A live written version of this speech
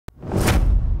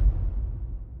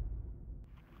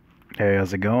Hey,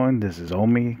 how's it going? This is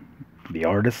Omi, the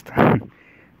artist.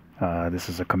 This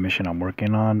is a commission I'm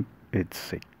working on.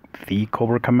 It's the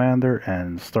Cobra Commander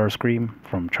and Starscream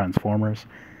from Transformers.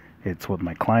 It's what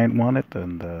my client wanted,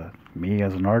 and me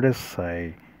as an artist,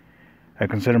 I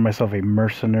consider myself a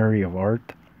mercenary of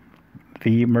art,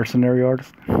 the mercenary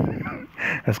artist.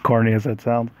 As corny as that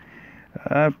sounds,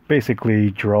 I basically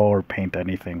draw or paint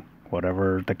anything,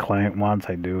 whatever the client wants,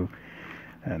 I do,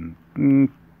 and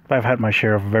I've had my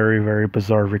share of very, very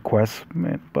bizarre requests,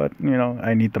 but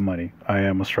I need the money. I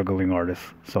am a struggling artist,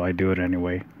 so I do it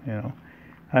anyway.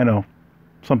 I know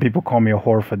some people call me a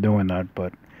whore for doing that,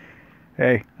 but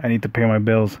hey, I need to pay my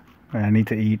bills and I need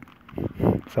to eat.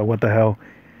 So what the hell?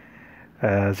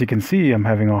 As you can see, I'm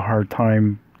having a hard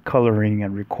time coloring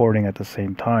and recording at the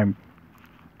same time.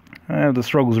 The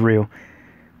struggle's real,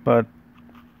 but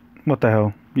what the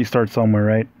hell? You start somewhere,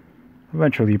 right?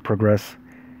 Eventually you progress.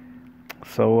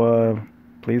 So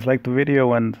please like the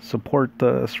video and support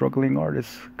the struggling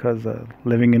artists, because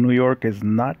living in New York is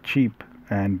not cheap,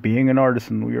 and being an artist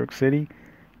in New York City,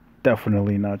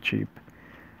 definitely not cheap.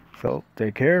 So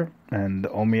take care, and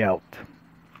Omi out.